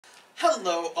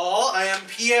Hello all, I am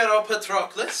Piero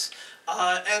Patroclus,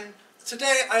 and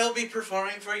today I'll be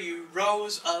performing for you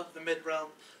Rose of the Mid-Realm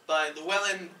by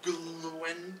Llywelyn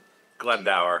Glyndwr.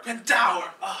 Glyndwr!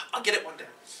 I'll get it one day.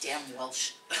 Damn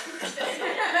Welsh.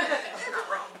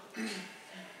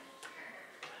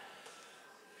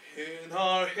 In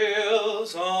our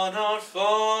hills, on our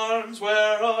farms,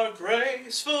 where our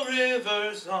graceful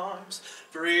rivers' arms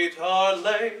greet our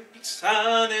lakes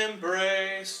and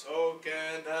embrace oak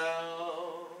and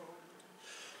elm,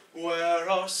 where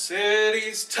our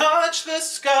cities touch the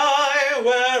sky,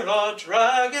 where our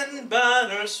dragon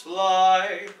banners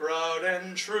fly, proud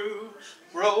and true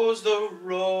grows the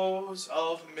rose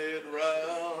of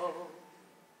Mid-Realm.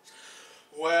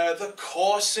 Where the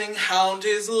coursing hound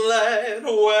is led,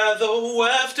 where the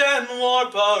weft and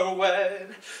warp are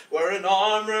wed, where an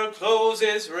armor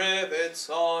closes rivets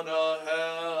on a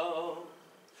helm,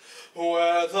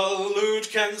 where the lute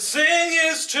can sing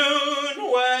his tune,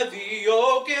 where the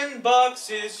oaken box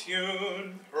is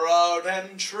hewn, proud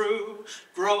and true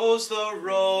grows the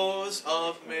rose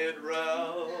of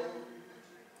Mid-Realm.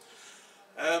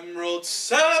 Emerald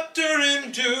scepter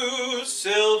in dew,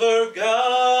 silver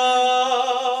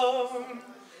gown,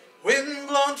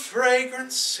 wind-blown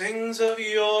fragrance sings of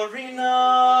your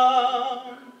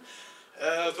renown.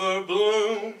 Ever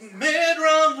bloom,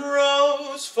 Mid-Realm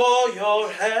rose, for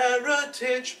your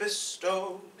heritage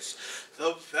bestows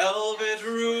the velvet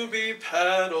ruby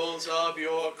petals of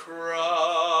your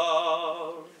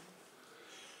crown.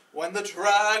 When the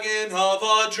dragon of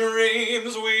our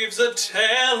dreams weaves a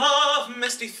tale of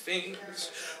misty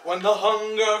themes, when the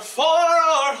hunger for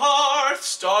our hearth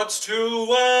starts to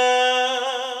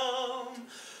whelm,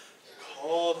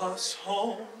 call us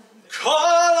home,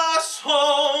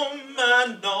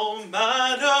 and no matter